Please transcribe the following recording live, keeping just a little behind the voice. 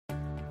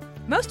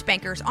Most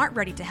bankers aren't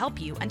ready to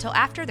help you until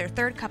after their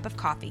third cup of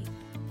coffee.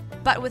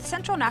 But with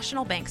Central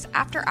National Bank's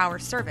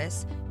after-hours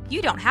service,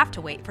 you don't have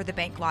to wait for the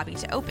bank lobby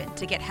to open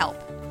to get help.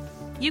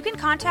 You can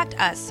contact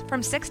us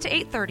from 6 to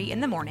 8:30 in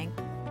the morning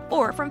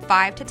or from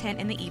 5 to 10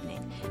 in the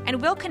evening,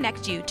 and we'll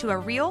connect you to a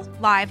real,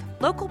 live,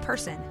 local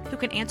person who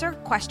can answer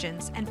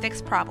questions and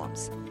fix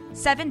problems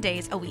 7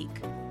 days a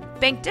week.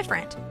 Bank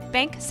different.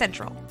 Bank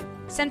Central.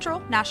 Central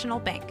National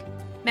Bank.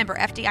 Member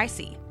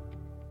FDIC.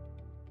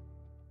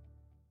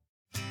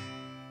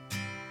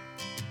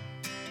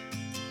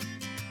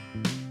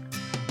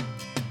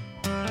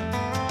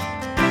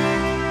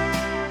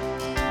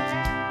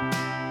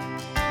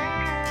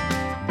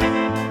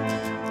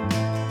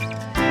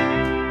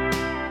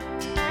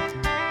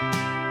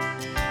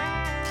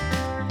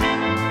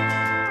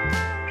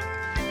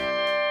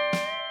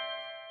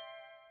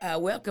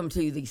 Welcome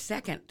to the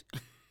second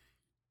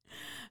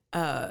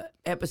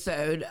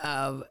episode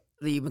of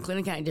the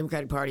McLennan County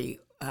Democratic Party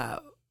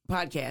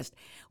podcast.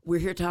 We're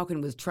here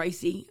talking with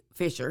Tracy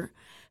Fisher,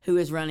 who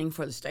is running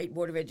for the State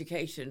Board of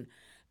Education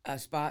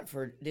spot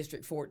for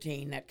District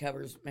 14 that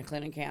covers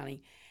McLennan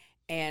County.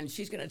 And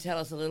she's going to tell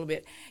us a little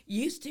bit.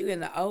 Used to, in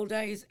the old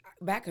days,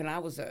 back when I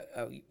was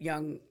a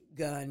young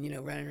gun,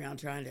 running around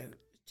trying to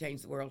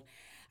change the world,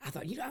 I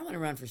thought, I want to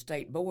run for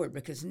state board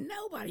because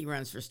nobody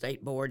runs for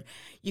state board.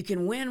 You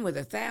can win with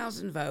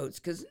 1,000 votes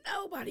because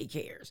nobody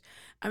cares.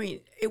 I mean,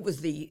 it was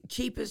the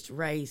cheapest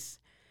race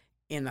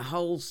in the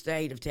whole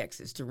state of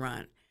Texas to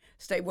run.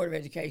 State Board of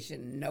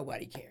Education,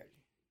 nobody cared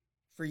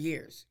for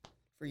years.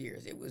 For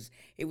years, it was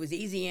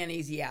easy in,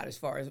 easy out as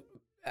far as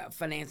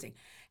financing.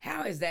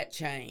 How has that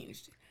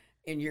changed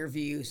in your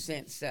view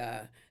since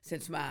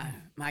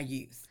my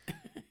youth?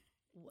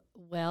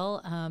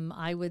 Well,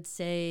 I would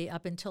say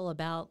up until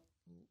about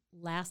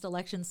last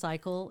election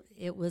cycle,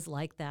 it was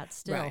like that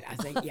still. Right, I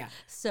think, yeah.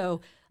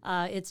 So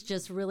it's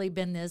just really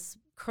been this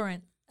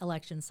current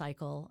election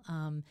cycle.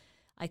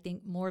 I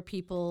think more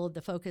people,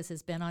 the focus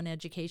has been on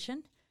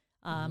education,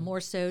 more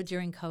so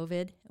during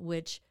COVID,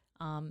 which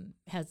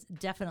has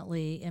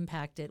definitely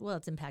impacted,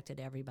 it's impacted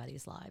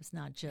everybody's lives,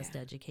 not just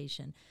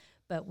education.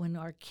 But when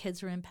our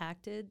kids are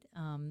impacted,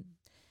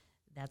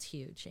 that's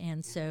huge.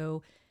 And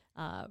so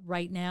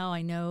right now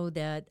I know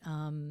that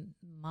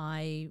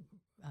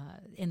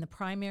in the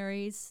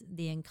primaries,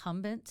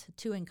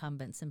 two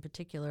incumbents in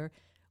particular,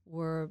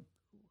 were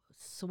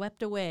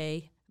swept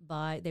away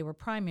they were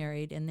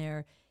primaried in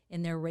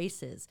their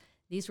races.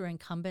 These were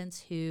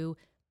incumbents who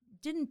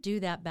didn't do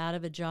that bad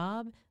of a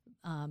job,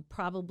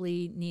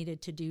 probably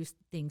needed to do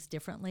things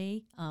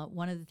differently.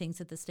 One of the things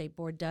that the state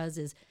board does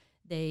is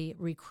they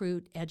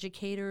recruit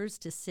educators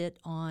to sit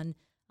on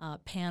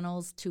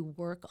panels to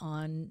work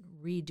on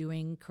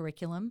redoing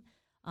curriculum.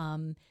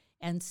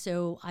 And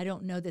so I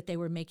don't know that they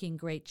were making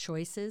great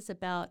choices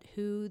about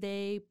who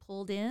they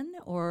pulled in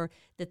or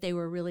that they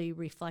were really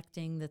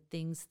reflecting the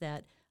things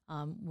that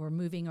were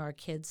moving our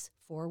kids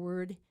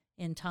forward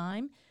in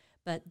time.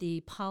 But the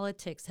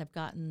politics have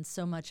gotten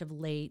so much of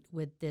late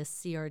with this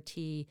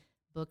CRT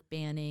book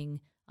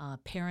banning,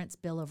 Parents'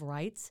 Bill of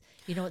Rights.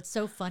 What's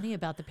so funny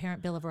about the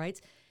Parent Bill of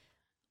Rights?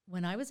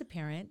 When I was a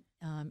parent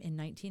in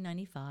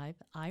 1995,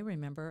 I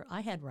remember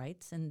I had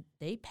rights, and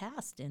they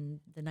passed in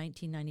the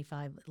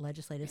 1995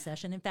 legislative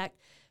session. In fact,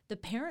 the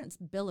Parents'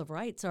 Bill of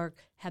Rights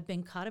have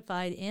been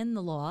codified in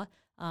the law.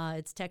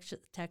 It's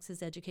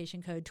Texas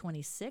Education Code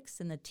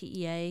 26 and the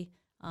TEA,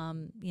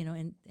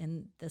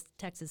 in the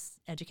Texas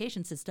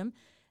education system.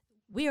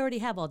 We already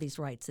have all these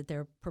rights that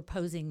they're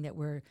proposing that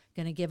we're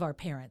going to give our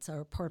parents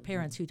or poor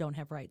parents who don't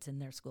have rights in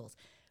their schools.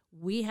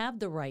 We have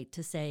the right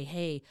to say,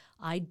 hey,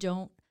 I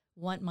don't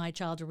want my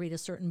child to read a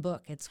certain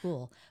book at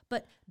school.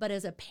 But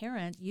as a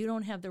parent, you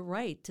don't have the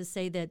right to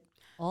say that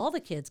all the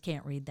kids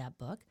can't read that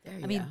book.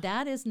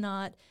 That's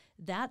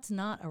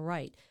not a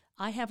right.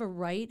 I have a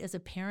right as a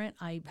parent.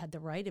 I had the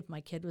right, if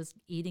my kid was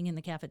eating in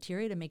the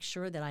cafeteria, to make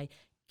sure that I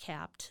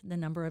capped the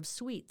number of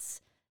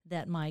sweets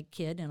that my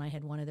kid, and I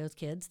had one of those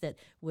kids that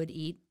would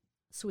eat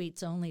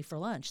sweets only for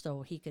lunch,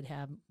 so he could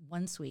have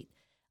one sweet.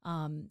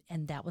 And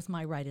that was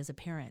my right as a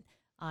parent.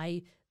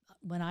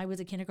 When I was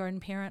a kindergarten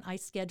parent, I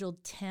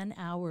scheduled 10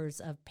 hours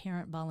of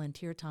parent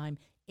volunteer time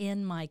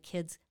in my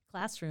kid's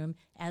classroom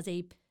as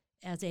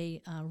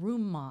a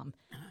room mom.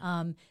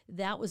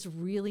 That was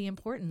really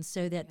important,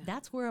 so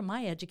that's where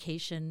my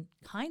education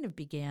kind of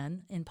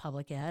began in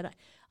public ed.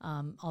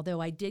 Although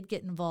I did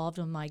get involved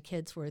when my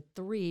kids were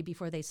 3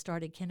 before they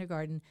started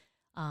kindergarten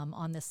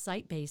on the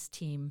site-based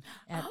team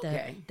at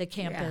the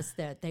campus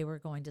that they were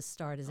going to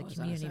start as a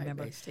community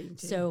member.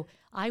 So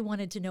I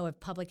wanted to know if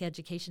public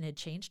education had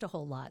changed a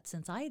whole lot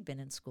since I had been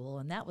in school,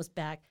 and that was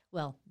that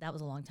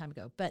was a long time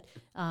ago. But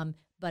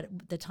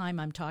the time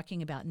I'm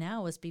talking about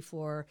now was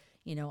before,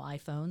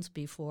 iPhones,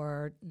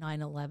 before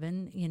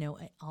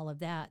 9/11, all of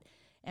that.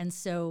 And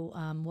so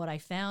what I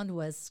found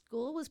was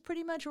school was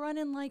pretty much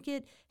running like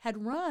it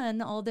had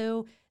run,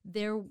 although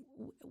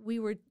we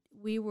were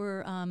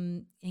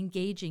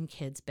engaging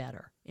kids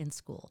better in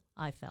school,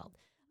 I felt,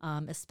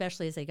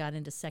 especially as they got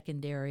into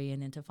secondary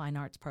and into fine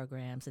arts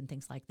programs and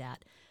things like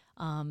that.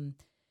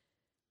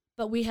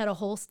 But we had a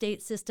whole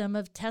state system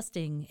of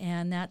testing,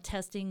 and that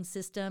testing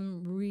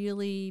system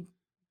really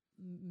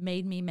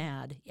made me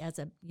mad as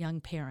a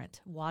young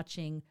parent,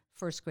 watching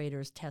first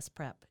graders test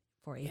prep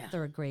for a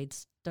third grade,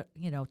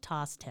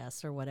 TOS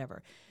test or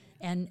whatever.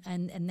 And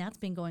that's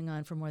been going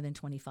on for more than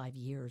 25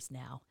 years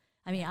now.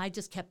 I mean, I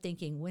just kept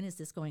thinking, when is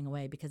this going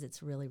away? Because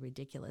it's really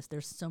ridiculous.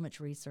 There's so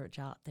much research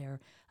out there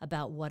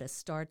about what a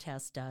STAR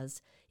test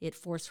does. It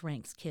force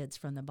ranks kids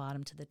from the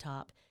bottom to the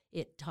top.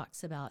 It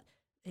talks about,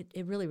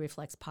 it really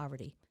reflects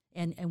poverty.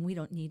 And we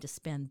don't need to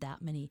spend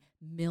that many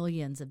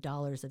millions of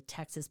dollars of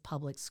Texas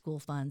public school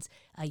funds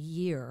a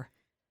year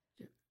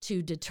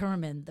to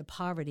determine the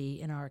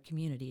poverty in our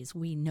communities.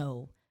 We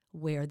know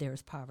where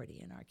there's poverty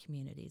in our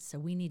communities. So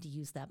we need to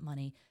use that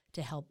money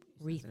to help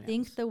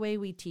rethink the way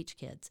we teach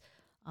kids.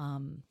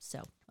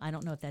 So I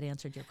don't know if that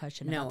answered your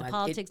question about the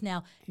politics.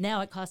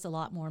 Now it costs a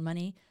lot more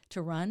money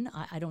to run.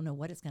 I don't know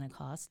what it's going to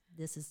cost.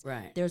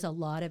 There's a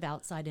lot of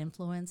outside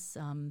influence.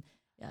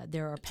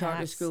 There are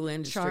charter school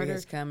industry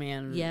has come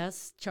in.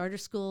 Yes, charter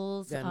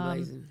schools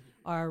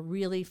are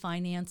really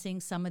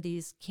financing some of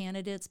these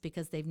candidates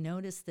because they've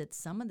noticed that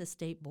some of the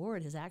state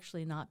board has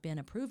actually not been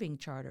approving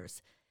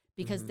charters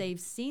because they've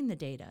seen the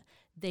data.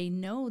 They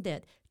know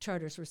that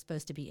charters were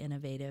supposed to be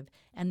innovative,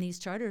 and these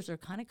charters are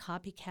kind of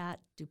copycat,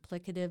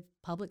 duplicative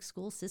public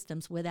school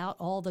systems without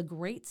all the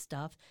great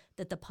stuff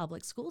that the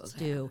public schools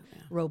do,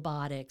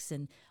 robotics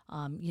and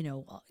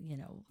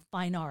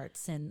fine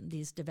arts and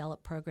these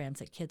developed programs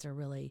that kids are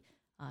really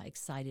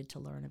excited to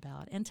learn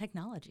about, and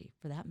technology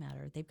for that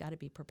matter. They've got to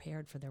be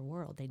prepared for their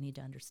world. They need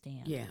to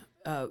understand. Yeah.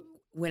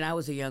 When I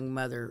was a young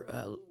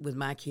mother with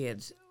my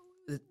kids,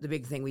 the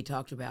big thing we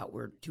talked about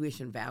were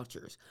tuition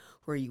vouchers,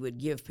 where you would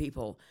give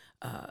people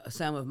a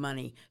sum of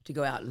money to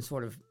go out and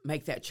sort of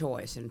make that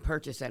choice and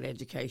purchase that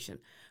education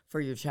for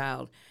your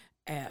child.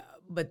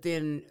 But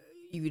then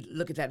you would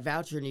look at that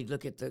voucher and you'd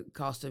look at the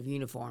cost of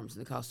uniforms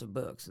and the cost of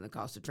books and the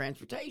cost of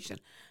transportation.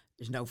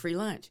 There's no free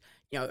lunch,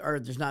 or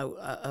there's no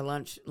a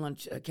lunch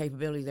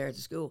capability there at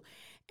the school,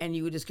 and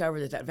you would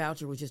discover that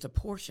voucher was just a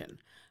portion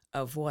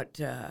of what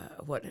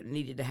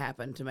needed to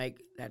happen to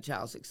make that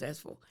child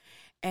successful.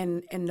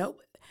 And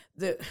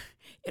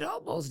it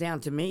all boils down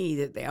to me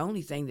that the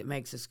only thing that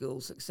makes a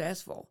school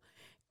successful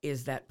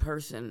is that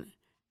person,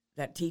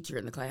 that teacher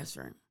in the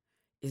classroom.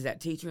 Is that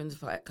teacher in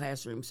the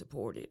classroom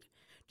supported?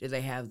 Do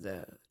they have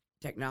the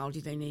technology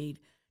they need?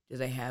 Do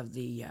they have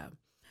the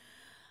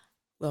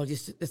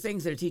just the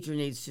things that a teacher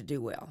needs to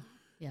do well?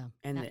 Yeah,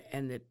 and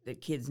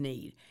that kids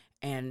need.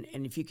 And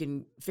if you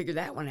can figure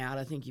that one out,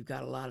 I think you've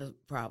got a lot of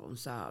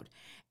problems solved.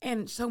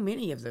 And so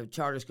many of the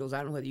charter schools, I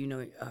don't know whether you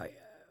know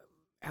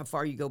how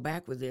far you go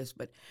back with this,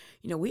 but,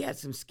 we had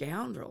some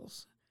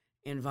scoundrels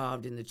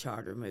involved in the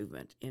charter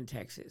movement in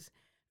Texas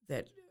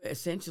that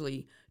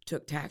essentially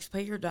took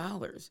taxpayer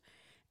dollars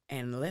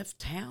and left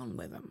town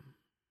with them.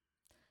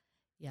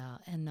 Yeah,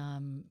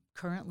 and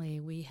currently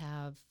we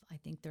have, I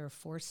think there are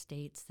 4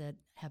 states that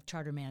have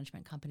charter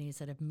management companies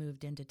that have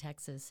moved into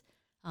Texas.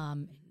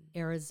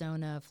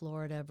 Arizona,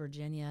 Florida,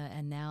 Virginia,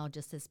 and now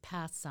just this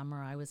past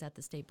summer, I was at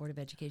the State Board of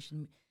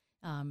Education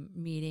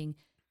meeting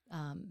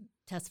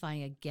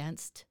testifying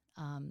against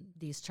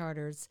these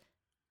charters,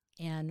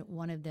 and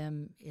one of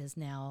them is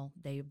now,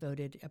 they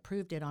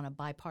approved it on a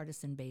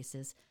bipartisan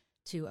basis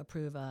to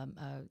approve a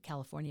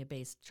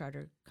California-based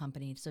charter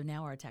company. So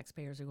now our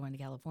taxpayers are going to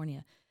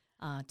California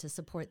to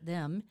support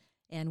them,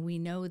 and we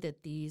know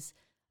that these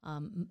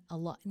a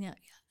lot.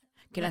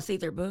 Can I see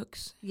their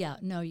books? Yeah,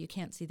 no, you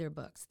can't see their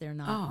books. They're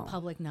not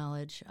public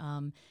knowledge,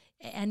 and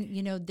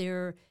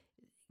they're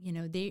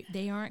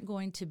they aren't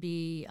going to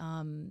be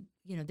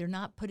they're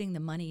not putting the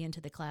money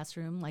into the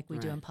classroom like we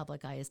do in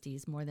public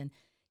ISDs. More than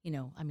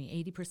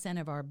 80%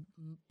 of our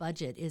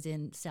budget is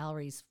in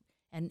salaries,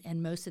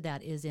 and most of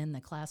that is in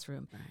the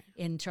classroom. Right.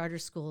 In charter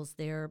schools,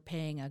 they're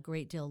paying a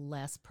great deal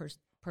less per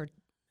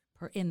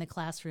in the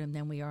classroom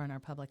than we are in our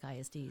public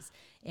ISDs.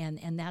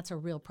 And that's a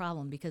real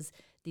problem because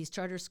these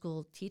charter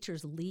school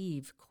teachers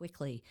leave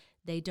quickly.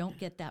 They don't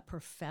get that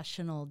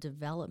professional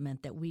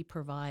development that we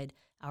provide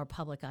our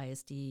public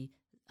ISD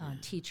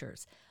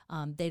teachers.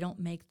 They don't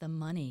make the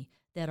money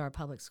that our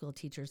public school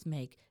teachers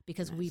make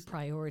because we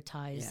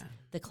prioritize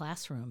the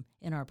classroom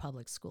in our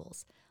public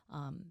schools.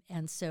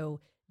 And so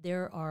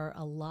there are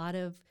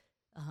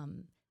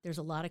there's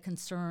a lot of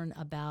concern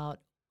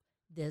about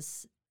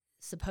this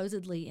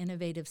supposedly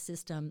innovative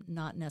system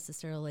not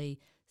necessarily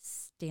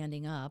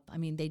standing up. I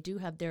mean, they do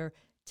have their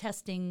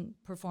testing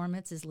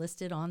performance is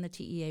listed on the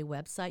TEA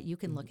website. You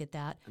can look at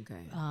that.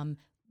 Okay.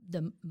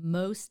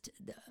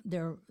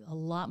 There are a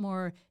lot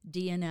more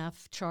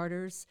DNF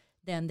charters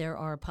than there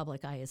are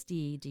public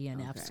ISD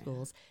DNF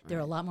schools. There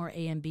are a lot more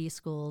A and B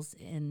schools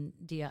in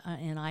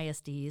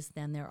ISDs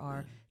than there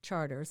are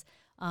charters.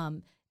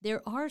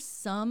 There are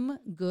some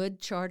good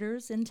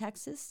charters in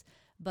Texas,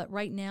 but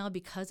right now,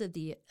 because of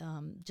the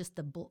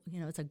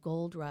it's a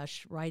gold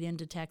rush right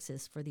into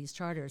Texas for these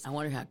charters. I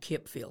wonder how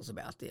Kip feels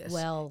about this.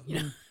 Well,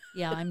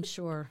 yeah, I'm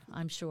sure.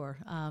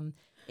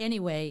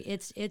 Anyway,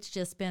 it's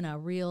just been a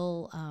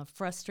real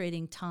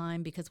frustrating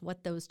time because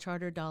what those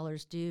charter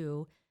dollars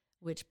do,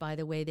 which, by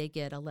the way, they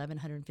get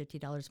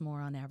 $1,150 more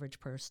on average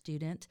per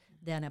student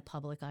than a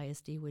public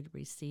ISD would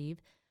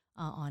receive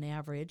on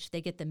average.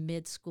 They get the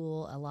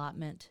mid-school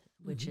allotment,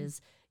 which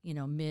is,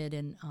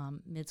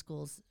 mid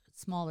schools,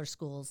 smaller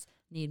schools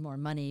need more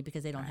money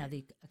because they don't have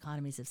the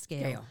economies of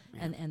scale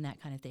and that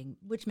kind of thing,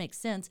 which makes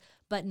sense,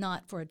 but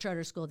not for a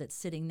charter school that's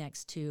sitting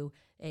next to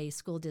a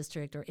school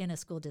district or in a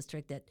school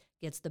district that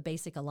gets the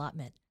basic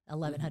allotment,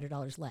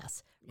 $1,100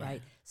 less,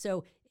 right?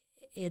 So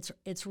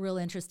it's real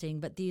interesting.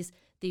 But these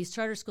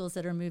charter schools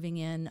that are moving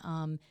in,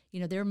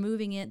 they're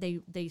moving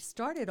in. They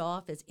started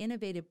off as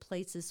innovative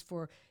places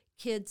for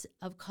kids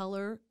of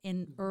color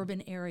in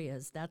urban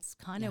areas. That's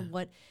kind of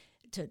what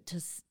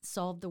to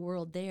solve the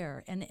world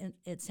there. And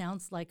it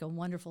sounds like a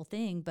wonderful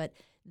thing, but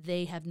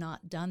they have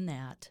not done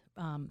that.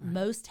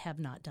 Most have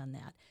not done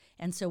that.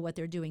 And so what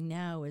they're doing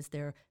now is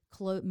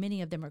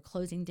many of them are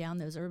closing down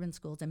those urban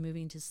schools and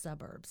moving to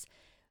suburbs.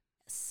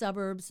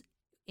 Suburbs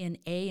in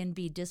A and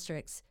B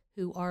districts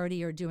who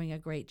already are doing a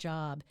great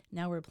job.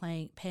 Now we're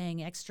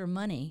paying extra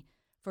money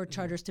for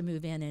charters to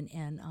move in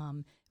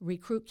and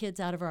recruit kids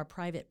out of our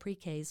private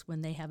pre-Ks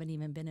when they haven't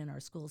even been in our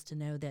schools to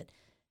know that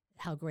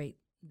how great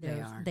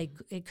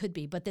it could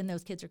be. But then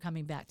those kids are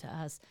coming back to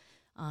us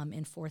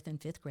in 4th and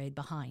 5th grade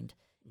behind,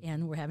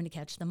 and we're having to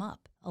catch them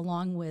up,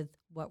 along with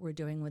what we're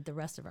doing with the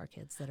rest of our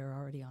kids that are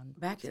already on.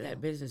 Back to that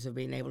business of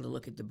being able to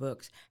look at the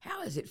books.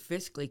 How is it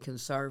fiscally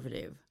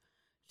conservative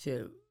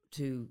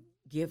to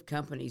give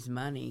companies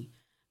money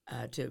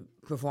to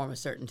perform a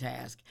certain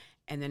task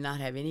and then not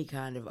have any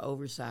kind of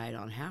oversight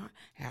on how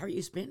are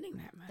you spending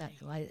that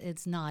money?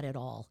 It's not at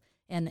all.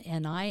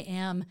 And I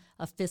am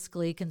a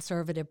fiscally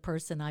conservative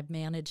person. I've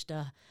managed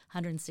a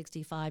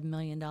 $165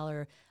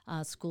 million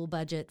school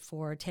budget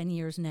for 10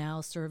 years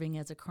now, serving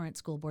as a current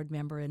school board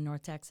member in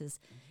North Texas.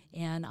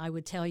 And I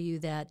would tell you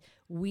that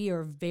we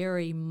are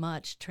very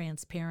much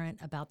transparent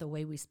about the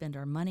way we spend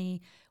our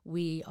money.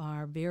 We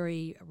are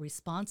very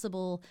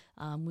responsible.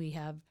 We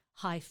have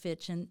high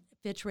Fitch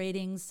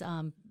ratings,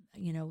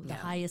 the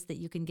highest that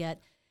you can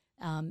get.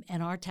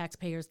 And our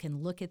taxpayers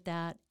can look at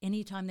that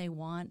anytime they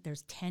want.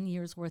 There's 10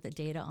 years worth of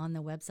data on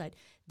the website.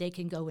 They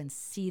can go and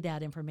see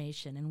that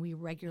information, and we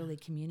regularly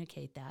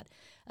communicate that.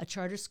 A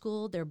charter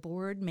school, their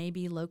board may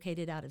be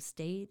located out of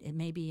state. It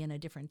may be in a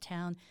different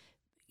town.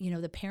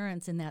 The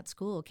parents in that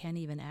school can't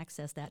even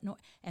access that. No,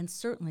 and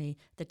certainly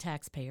the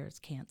taxpayers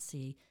can't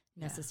see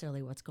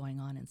necessarily what's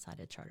going on inside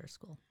a charter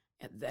school.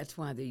 That's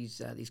why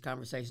these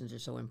conversations are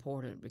so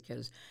important,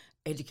 because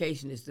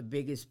education is the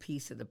biggest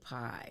piece of the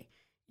pie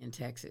in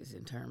Texas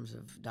in terms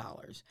of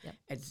dollars. Yep.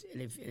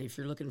 And if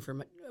you're looking for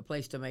a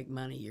place to make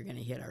money, you're going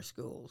to hit our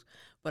schools.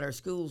 But our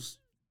schools,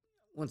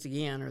 once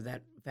again, are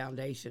that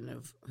foundation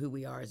of who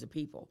we are as a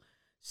people.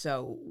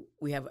 So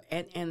we have,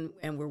 and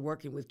we're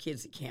working with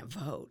kids that can't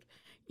vote.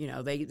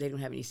 They don't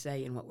have any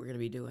say in what we're going to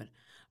be doing.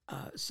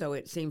 So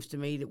it seems to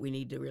me that we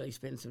need to really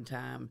spend some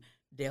time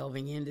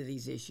delving into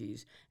these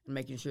issues and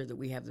making sure that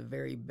we have the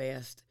very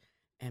best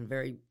and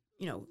very,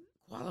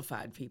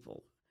 qualified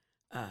people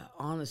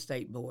on the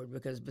state board,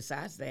 because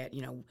besides that,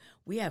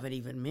 we haven't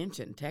even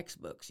mentioned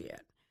textbooks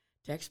yet,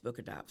 textbook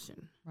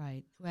adoption.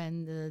 Right.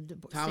 When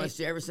Thomas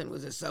Jefferson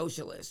was a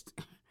socialist.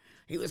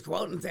 He was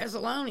quoting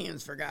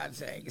Thessalonians, for God's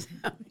sakes.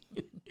 A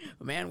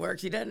man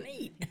works, he doesn't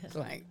eat. It's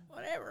like,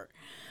 whatever.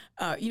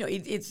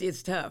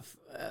 It's tough.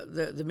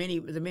 The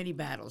many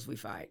battles we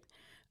fight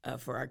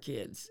for our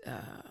kids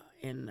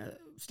in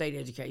state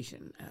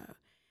education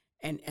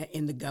and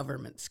in the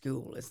government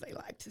school, as they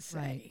like to say.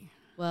 Right.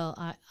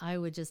 Well, I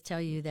would just tell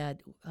you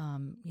that,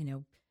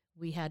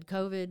 we had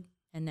COVID,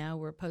 and now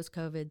we're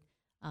post-COVID,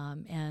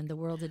 and the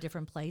world's a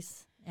different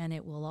place, and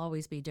it will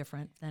always be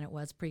different than it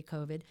was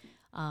pre-COVID.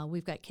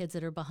 We've got kids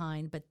that are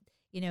behind, but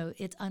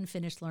it's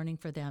unfinished learning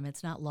for them.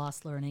 It's not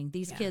lost learning.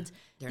 These kids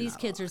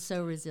are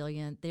so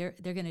resilient. They're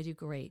going to do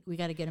great. We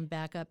got to get them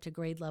back up to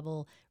grade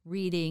level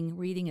reading.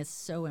 Reading is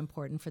so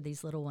important for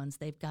these little ones.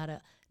 They've got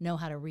to know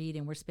how to read,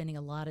 and we're spending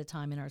a lot of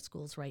time in our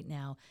schools right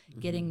now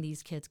getting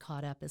these kids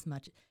caught up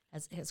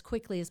as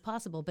quickly as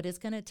possible, but it's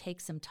going to take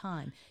some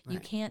time. Right. You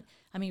can't,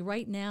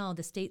 right now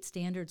the state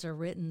standards are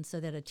written so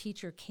that a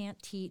teacher can't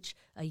teach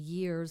a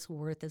year's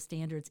worth of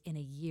standards in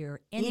a year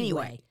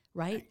anyway.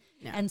 Right?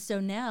 No. And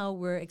so now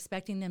we're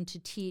expecting them to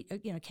teach,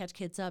 catch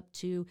kids up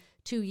to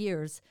 2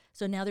 years.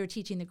 So now they're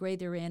teaching the grade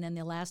they're in, and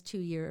the last 2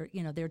 year,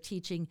 they're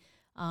teaching,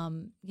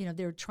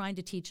 they're trying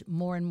to teach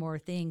more and more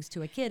things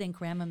to a kid and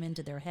cram them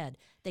into their head.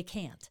 They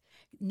can't.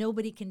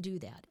 Nobody can do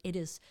that. It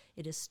is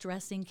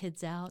stressing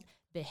kids out.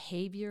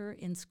 Behavior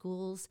in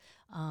schools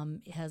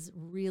has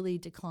really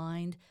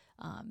declined.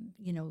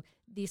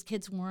 These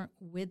kids weren't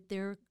with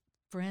their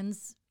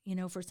friends,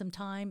 for some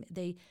time.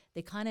 They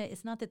kind of,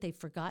 it's not that they've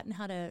forgotten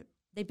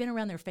they've been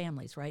around their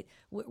families, right?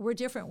 We're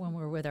different when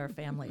we're with our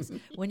families.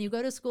 When you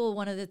go to school,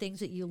 one of the things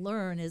that you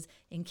learn is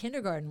in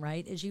kindergarten,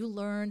 right, is you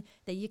learn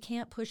that you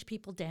can't push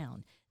people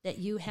down, that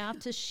you have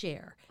to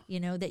share,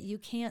 that you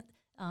can't,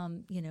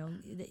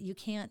 that you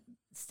can't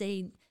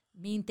say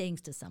mean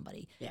things to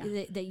somebody,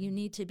 Yeah. that you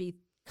need to be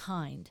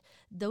kind.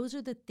 Those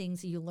are the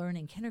things that you learn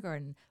in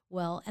kindergarten.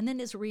 Well, and then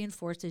it's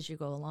reinforced as you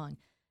go along.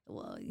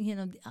 Well,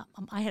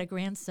 I had a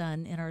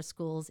grandson in our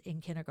schools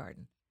in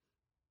kindergarten.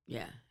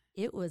 Yeah.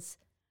 It was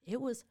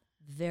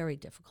very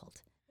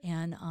difficult.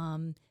 And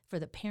for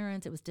the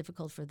parents, it was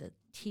difficult for the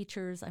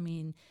teachers. I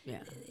mean,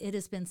 Yeah. it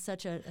has been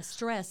such a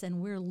stress,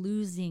 and we're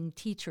losing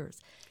teachers.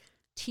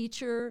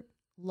 Teacher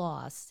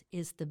loss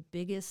is the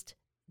biggest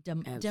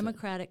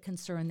democratic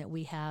concern that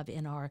we have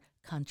in our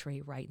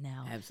country right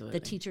now. Absolutely.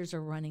 The teachers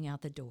are running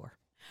out the door.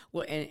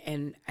 Well,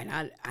 and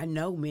I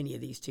know many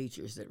of these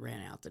teachers that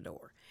ran out the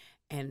door,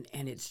 and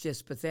it's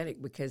just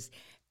pathetic because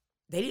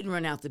they didn't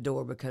run out the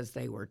door because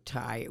they were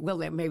tired. Well,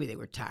 maybe they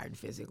were tired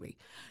physically,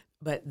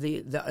 but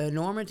the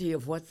enormity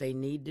of what they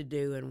need to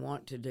do and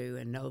want to do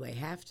and know they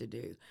have to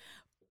do,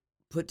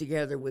 put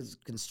together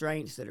with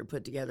constraints that are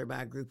put together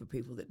by a group of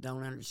people that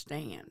don't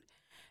understand,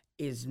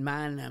 is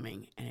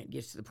mind-numbing, and it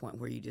gets to the point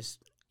where you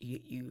just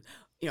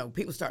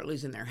people start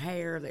losing their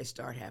hair, they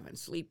start having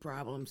sleep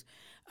problems.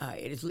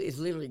 It's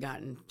literally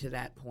gotten to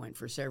that point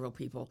for several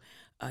people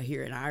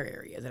here in our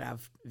area that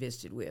I've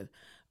visited with.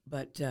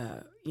 But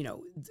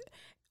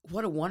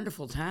what a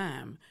wonderful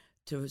time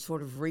to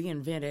sort of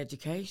reinvent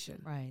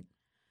education. Right.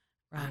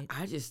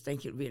 I just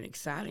think it would be an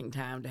exciting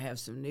time to have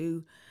some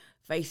new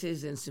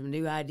faces and some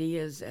new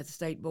ideas at the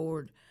state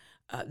board.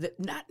 That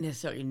not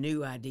necessarily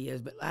new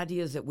ideas, but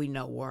ideas that we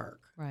know work.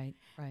 Right.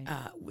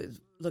 With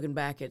looking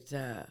back at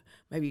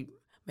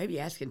maybe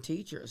asking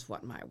teachers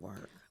what might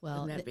work.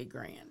 Well, wouldn't that be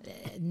grand?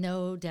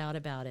 No doubt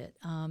about it.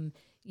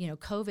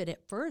 COVID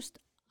at first,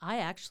 I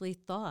actually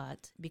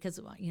thought, because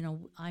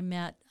I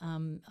met,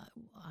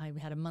 I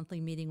had a monthly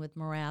meeting with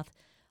Marath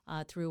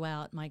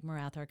throughout, Mike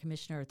Marath, our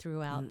commissioner,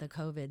 throughout the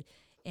COVID,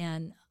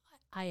 and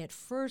I at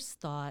first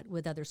thought,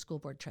 with other school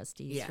board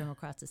trustees from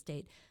across the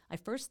state, I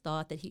first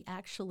thought that he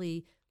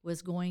actually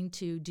was going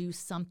to do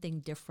something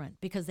different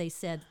because they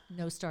said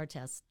no STAR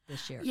tests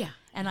this year. Yeah.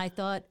 And I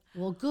thought,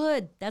 well,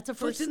 good. That's a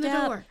first in the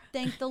step. door.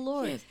 Thank the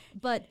Lord. Yes.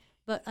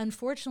 But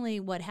unfortunately,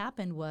 what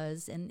happened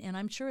was, and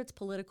I'm sure it's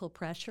political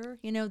pressure.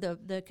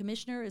 The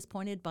commissioner is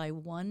appointed by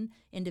one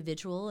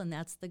individual, and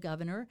that's the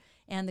governor.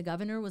 And the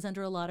governor was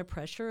under a lot of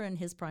pressure in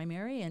his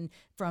primary and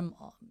from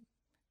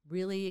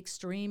really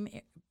extreme,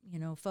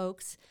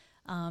 folks.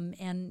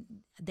 And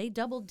they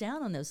doubled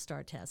down on those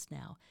STAR tests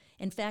now.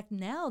 In fact,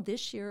 now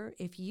this year,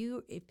 if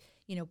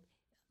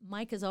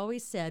Mike has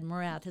always said,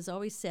 Marath has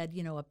always said,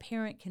 a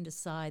parent can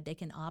decide they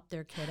can opt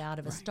their kid out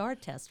of a STAR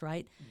test,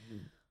 right?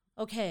 Mm-hmm.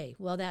 Okay,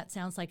 well, that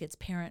sounds like it's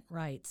parent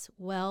rights.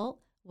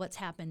 Well, what's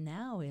happened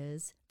now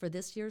is for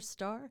this year's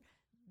STAR,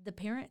 the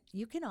parent,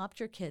 you can opt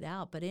your kid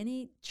out, but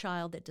any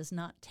child that does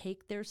not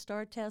take their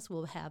STAR test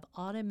will have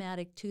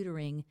automatic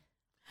tutoring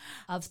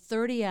of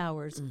 30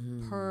 hours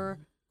per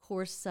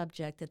course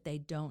subject that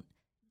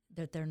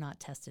they're not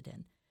tested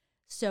in.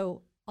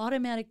 So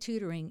automatic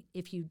tutoring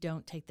if you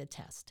don't take the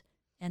test.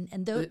 And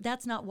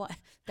that's not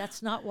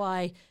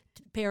why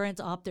parents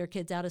opt their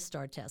kids out of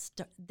STAR tests.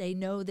 They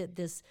know that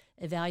this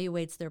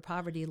evaluates their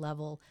poverty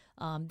level.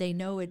 They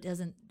know it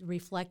doesn't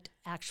reflect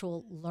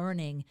actual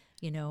learning.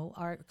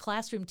 Our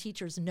classroom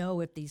teachers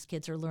know if these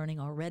kids are learning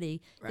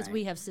already because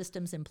we have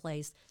systems in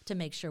place to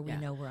make sure we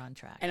know we're on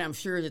track. And I'm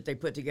sure that they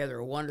put together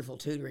a wonderful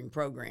tutoring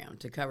program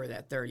to cover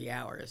that 30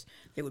 hours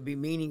that would be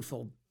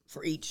meaningful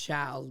for each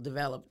child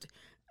developed,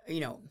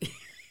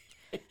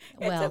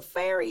 It's a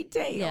fairy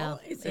tale. Yeah,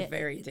 it's a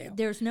fairy tale.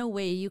 There's no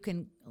way you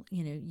can,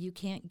 you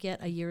can't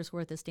get a year's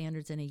worth of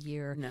standards in a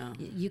year. No.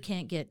 You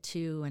can't get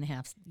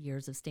 2.5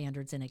 years of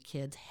standards in a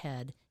kid's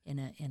head in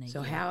a year.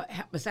 So how,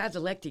 besides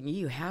electing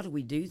you, how do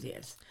we do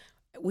this?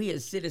 We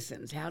as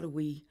citizens, how do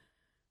we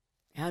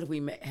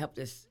help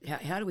this?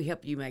 How do we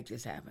help you make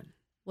this happen?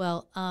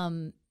 Well,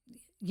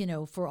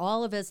 for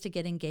all of us to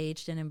get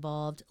engaged and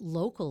involved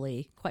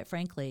locally, quite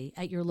frankly,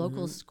 at your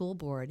local school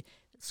board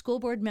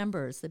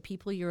members, the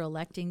people you're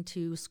electing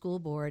to school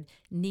board,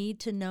 need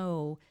to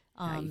know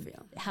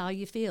how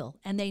you feel.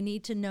 And they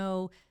need to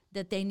know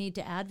that they need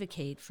to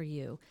advocate for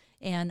you.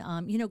 And,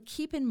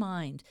 keep in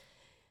mind,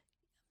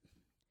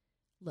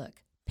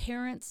 look,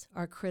 parents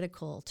are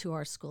critical to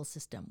our school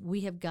system.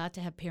 We have got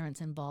to have parents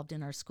involved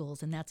in our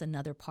schools, and that's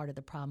another part of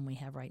the problem we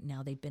have right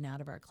now. They've been out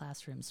of our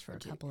classrooms for a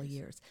couple of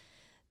years.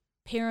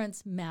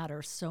 Parents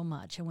matter so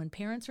much. And when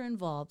parents are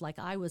involved, like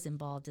I was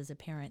involved as a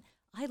parent,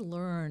 I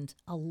learned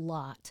a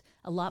lot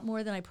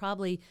more than I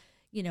probably,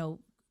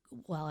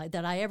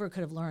 that I ever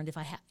could have learned if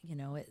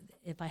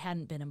I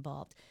hadn't been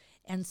involved.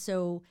 And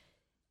so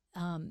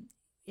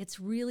it's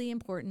really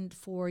important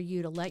for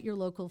you to let your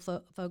local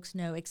folks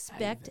know,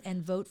 expect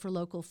and vote for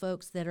local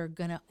folks that are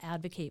going to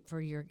advocate for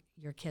your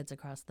kids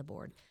across the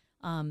board.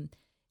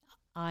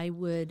 I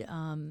would,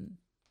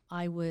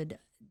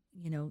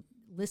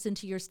 listen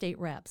to your state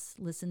reps,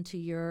 listen to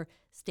your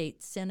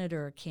state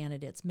senator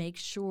candidates, make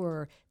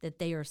sure that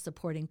they are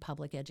supporting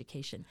public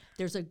education.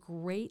 There's a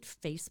great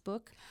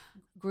Facebook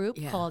group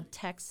called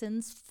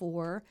Texans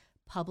for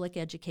Public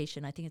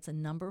Education. I think it's a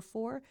number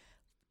 4.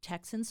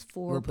 Texans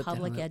for We'll put that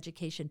Public on the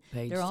Education.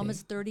 page, There are too.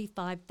 almost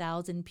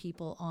 35,000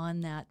 people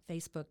on that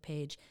Facebook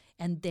page,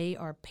 and they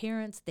are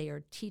parents, they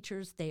are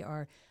teachers, they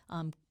are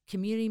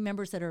community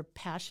members that are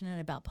passionate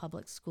about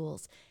public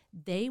schools.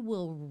 They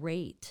will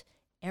rate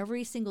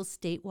every single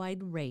statewide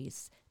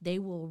race. They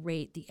will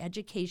rate the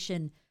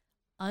education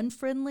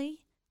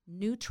unfriendly,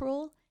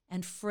 neutral,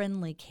 and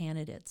friendly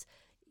candidates.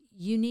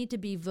 You need to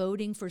be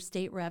voting for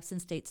state reps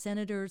and state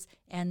senators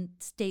and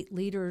state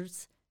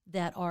leaders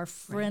that are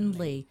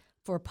friendly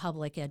for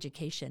public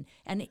education.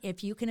 And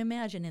if you can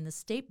imagine, in the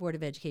State Board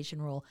of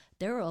Education role,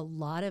 there are a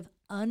lot of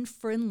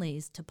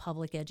unfriendlies to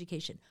public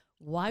education.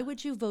 Why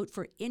would you vote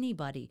for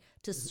anybody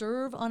to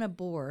serve on a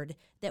board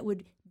that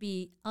would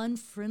be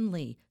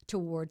unfriendly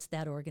towards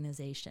that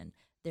organization?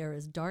 There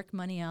is dark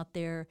money out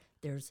there.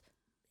 There's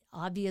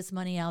obvious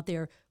money out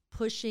there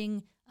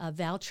pushing a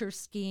voucher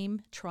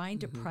scheme, trying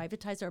to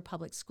privatize our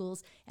public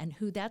schools. And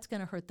who that's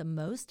going to hurt the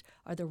most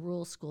are the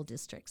rural school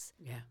districts.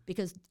 Yeah.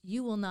 Because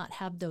you will not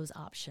have those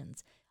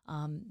options.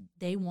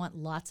 They want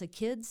lots of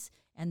kids,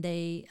 and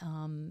they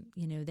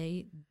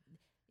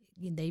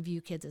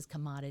view kids as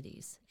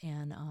commodities.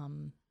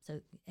 And so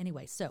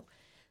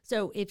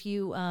if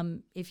you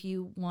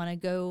want to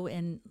go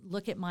and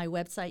look at my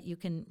website, you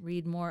can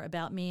read more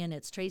about me, and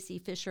it's Tracy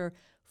Fisher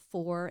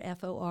for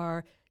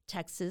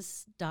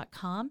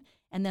Texas.com.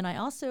 And then I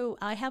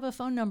have a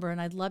phone number,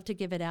 and I'd love to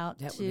give it out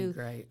to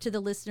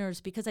the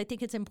listeners, because I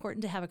think it's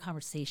important to have a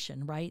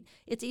conversation, right?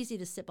 It's easy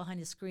to sit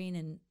behind a screen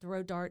and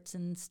throw darts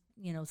and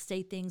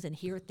say things and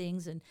hear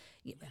things,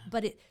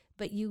 but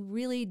you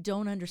really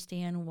don't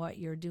understand what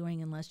you're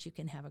doing unless you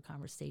can have a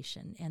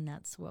conversation, and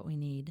that's what we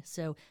need.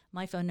 So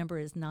my phone number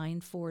is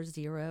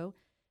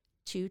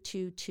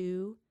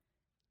 940-222-2152.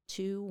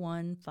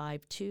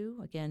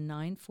 Again,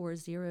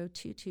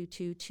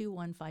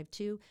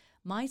 940-222-2152.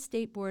 My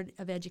State Board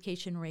of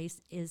Education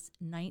race is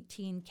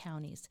 19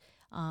 counties.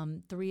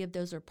 3 of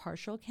those are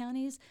partial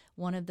counties.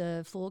 One of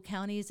the full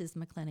counties is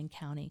McLennan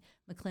County.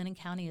 McLennan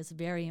County is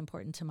very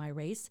important to my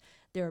race.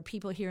 There are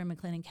people here in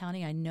McLennan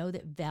County I know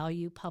that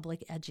value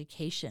public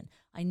education.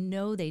 I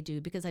know they do,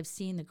 because I've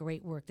seen the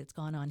great work that's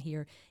gone on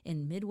here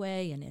in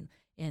Midway and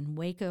in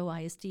Waco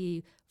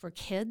ISD for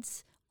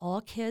kids.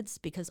 All kids,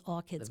 because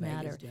all kids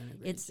matter.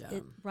 It's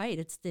the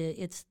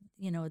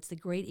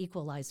great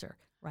equalizer,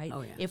 right?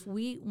 Oh, yeah. If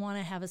we want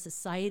to have a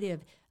society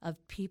of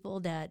people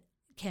that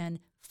can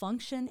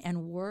function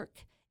and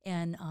work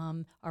and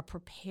are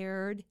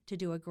prepared to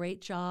do a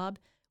great job,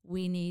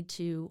 we need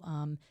to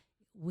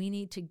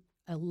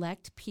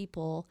elect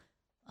people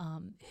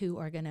who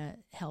are going to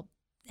help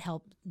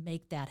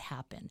make that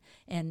happen.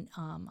 And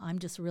I'm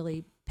just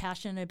really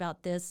passionate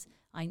about this.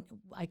 I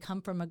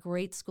come from a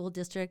great school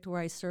district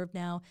where I serve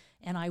now,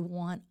 and I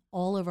want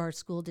all of our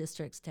school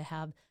districts to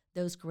have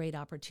those great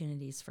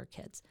opportunities for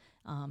kids.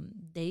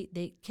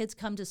 Kids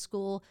come to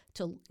school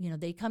to,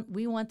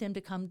 we want them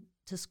to come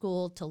to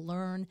school to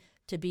learn,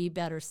 to be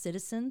better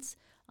citizens.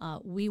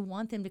 We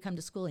want them to come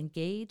to school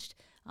engaged.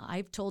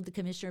 I've told the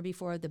commissioner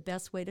before, the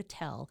best way to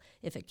tell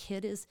if a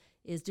kid is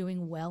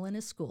doing well in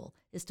a school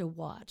is to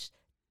watch.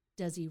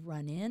 Does he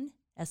run in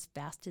as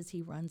fast as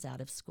he runs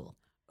out of school?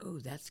 Oh,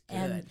 that's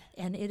good.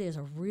 And it is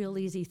a real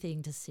easy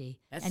thing to see.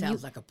 That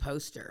sounds like a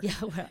poster.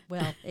 Yeah,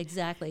 well,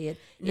 exactly.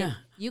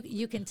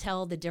 You can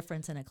tell the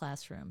difference in a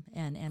classroom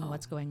and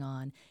what's going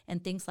on.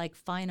 And things like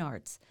fine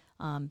arts,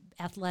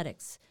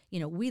 athletics.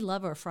 We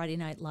love our Friday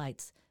night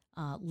lights.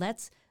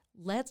 Let's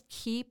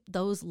keep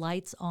those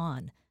lights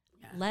on.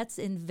 Yeah. Let's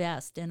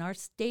invest. And our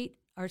state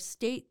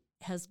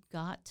has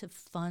got to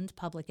fund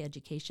public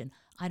education.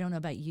 I don't know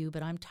about you,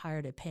 but I'm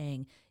tired of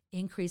paying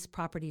increased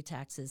property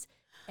taxes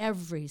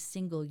every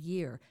single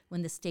year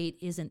when the state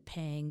isn't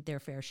paying their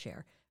fair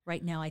share.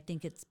 Right now, I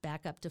think it's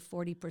back up to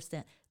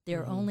 40%.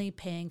 They're only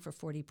paying for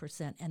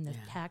 40%, and the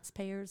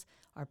taxpayers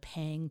are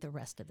paying the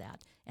rest of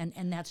that.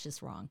 And that's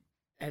just wrong.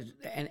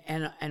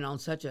 And on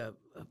such a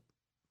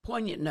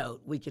poignant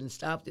note, we can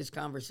stop this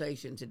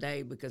conversation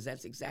today, because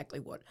that's exactly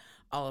what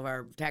all of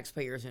our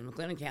taxpayers in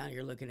McLennan County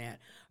are looking at,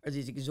 are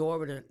these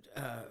exorbitant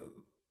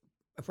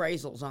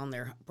appraisals on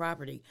their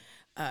property,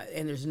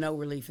 and there's no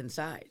relief in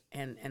sight,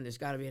 and there's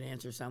got to be an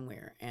answer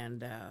somewhere,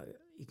 and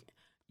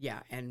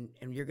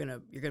you're gonna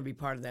be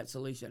part of that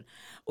solution.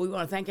 We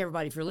want to thank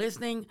everybody for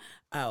listening.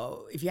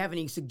 If you have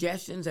any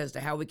suggestions as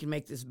to how we can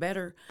make this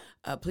better,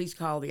 please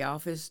call the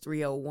office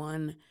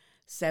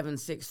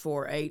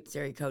 301-7648,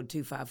 area code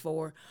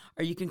 254,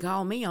 or you can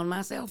call me on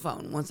my cell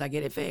phone once I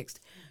get it fixed,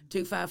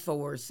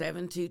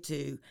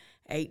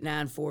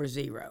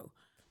 254-722-8940.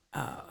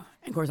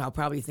 And of course, I'll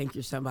probably think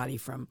you're somebody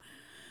from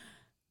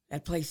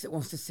that place that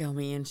wants to sell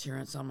me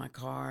insurance on my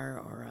car,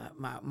 or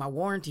my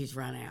warranty's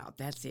run out.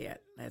 That's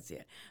it.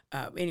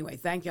 Anyway,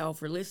 thank y'all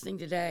for listening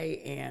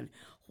today, and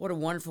what a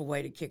wonderful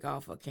way to kick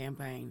off a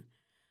campaign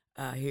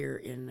here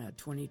in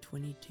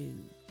 2022.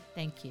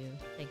 Thank you.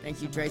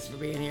 Thank you, Tracy, for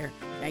being here.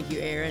 Thank you,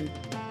 Aaron.